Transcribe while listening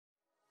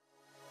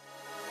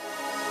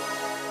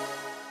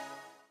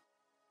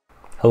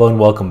Hello and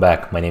welcome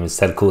back. My name is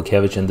Ted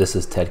Kulikevich and this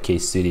is Ted K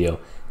Studio.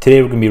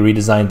 Today we're going to be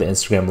redesigning the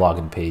Instagram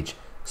login page.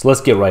 So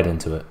let's get right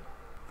into it.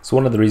 So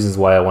one of the reasons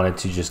why I wanted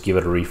to just give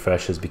it a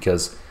refresh is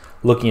because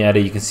looking at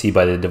it, you can see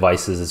by the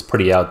devices it's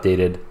pretty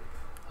outdated.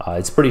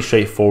 It's pretty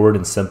straightforward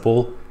and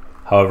simple.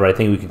 However, I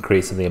think we can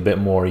create something a bit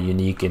more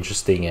unique,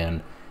 interesting,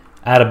 and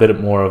add a bit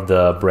more of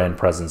the brand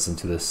presence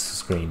into this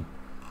screen.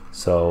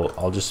 So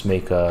I'll just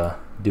make a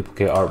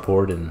duplicate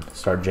artboard and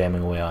start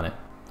jamming away on it.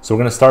 So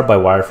we're going to start by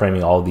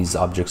wireframing all of these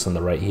objects on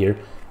the right here,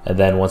 and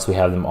then once we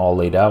have them all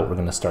laid out, we're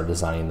going to start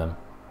designing them.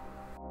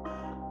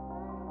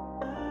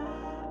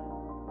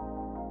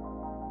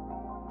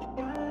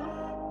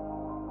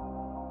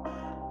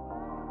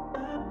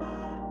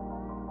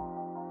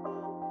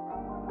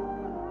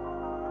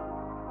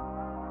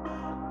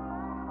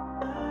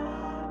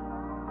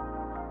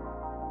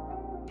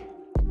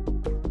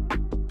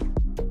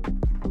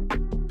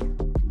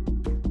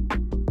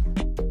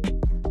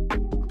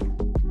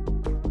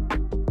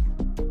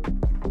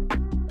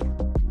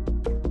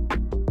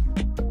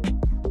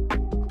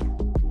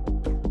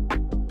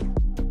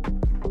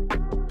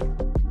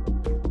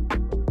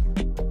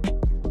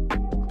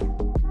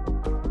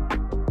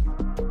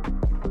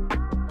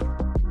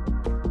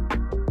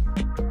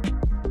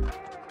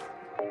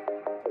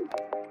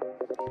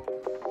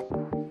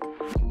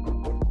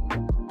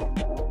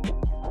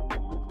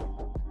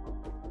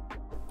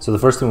 So the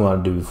first thing we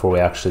want to do before we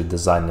actually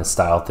design and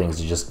style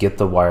things is just get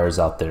the wires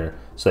out there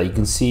so that you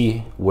can see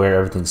where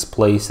everything's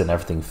placed and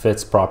everything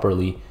fits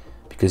properly,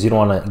 because you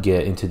don't want to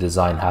get into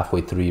design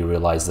halfway through you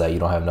realize that you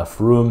don't have enough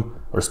room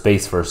or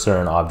space for a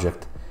certain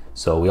object.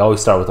 So we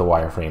always start with a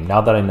wireframe. Now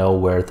that I know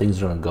where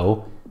things are going to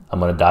go, I'm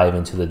going to dive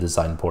into the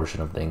design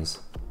portion of things.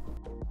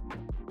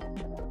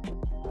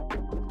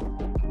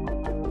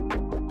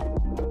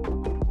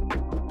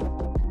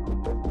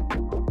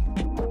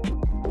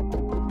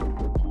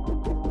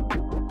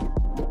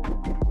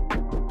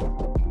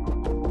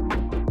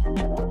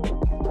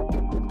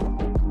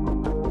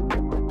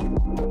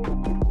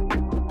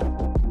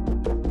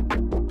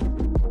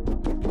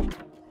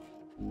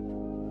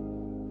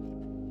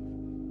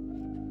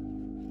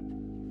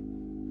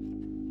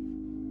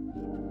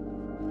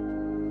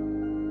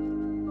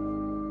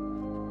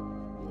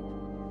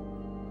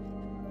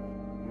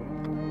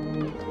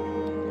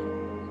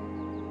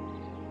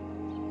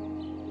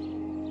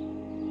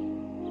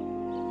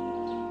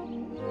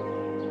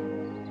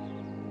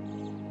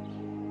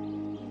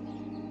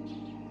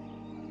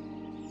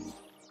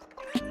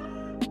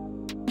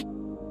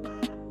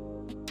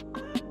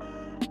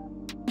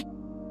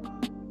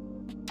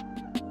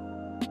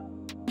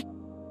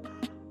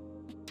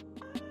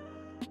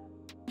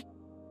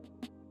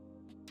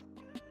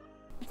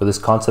 For this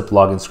concept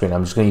login screen,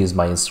 I'm just going to use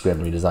my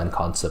Instagram redesign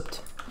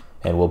concept,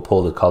 and we'll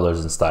pull the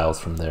colors and styles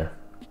from there.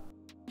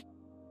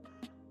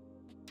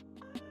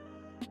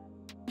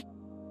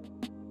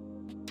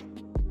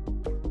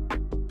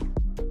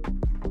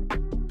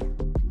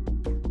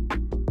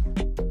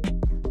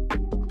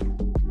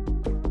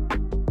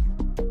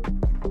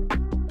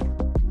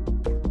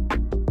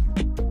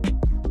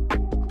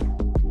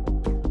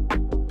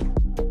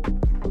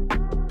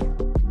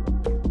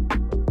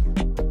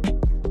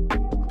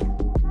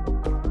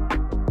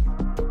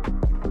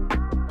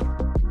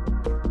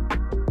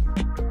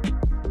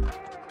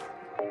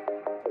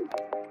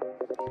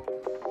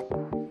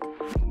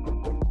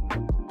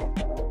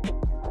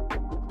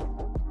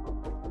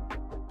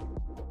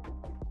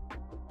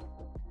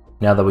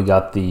 Now that we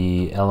got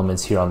the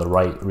elements here on the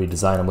right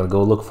redesign, I'm going to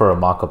go look for a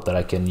mock-up that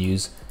I can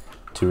use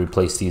to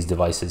replace these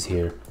devices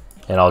here.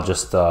 And I'll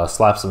just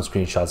slap some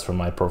screenshots from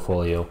my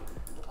portfolio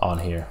on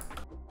here.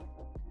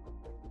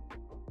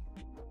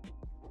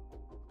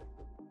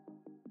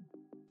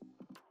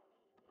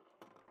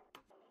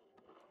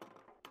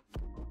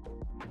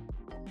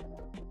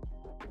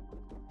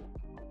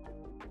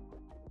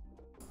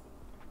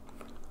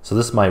 So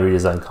this is my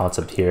redesign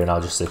concept here, and I'll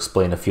just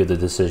explain a few of the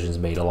decisions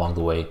made along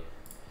the way.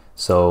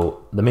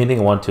 So the main thing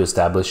I want to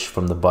establish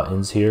from the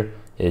buttons here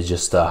is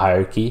just a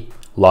hierarchy,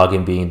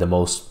 login being the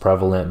most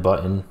prevalent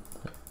button,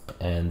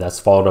 and that's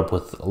followed up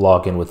with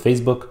login with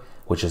Facebook,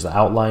 which is an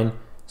outline,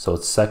 so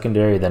it's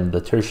secondary. Then the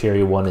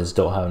tertiary one is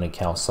don't have an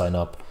account, sign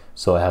up,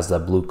 so it has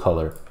that blue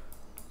color.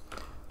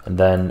 And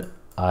then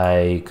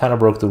I kind of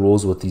broke the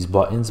rules with these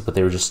buttons, but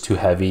they were just too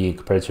heavy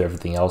compared to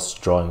everything else,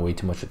 drawing way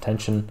too much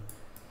attention.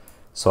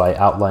 So I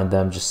outlined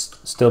them,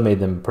 just still made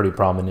them pretty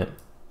prominent.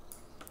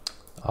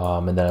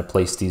 And then I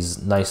placed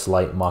these nice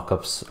light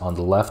mock-ups on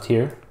the left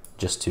here,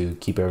 just to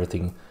keep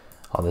everything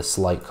on this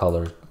light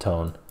color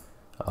tone.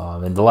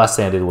 And the last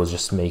thing I did was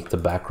just make the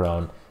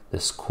background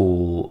this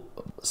cool,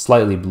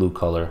 slightly blue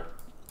color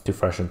to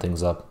freshen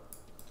things up.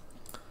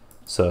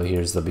 So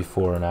here's the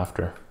before and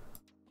after.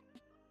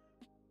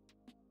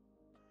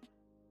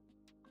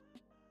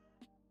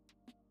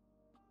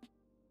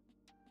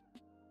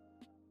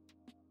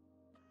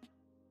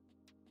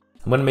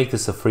 I'm going to make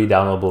this a free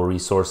downloadable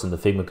resource in the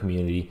Figma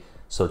community,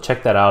 so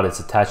check that out. It's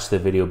attached to the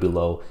video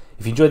below.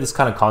 If you enjoy this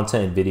kind of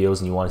content and videos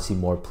and you want to see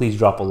more, please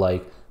drop a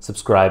like,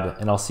 subscribe,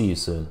 and I'll see you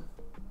soon.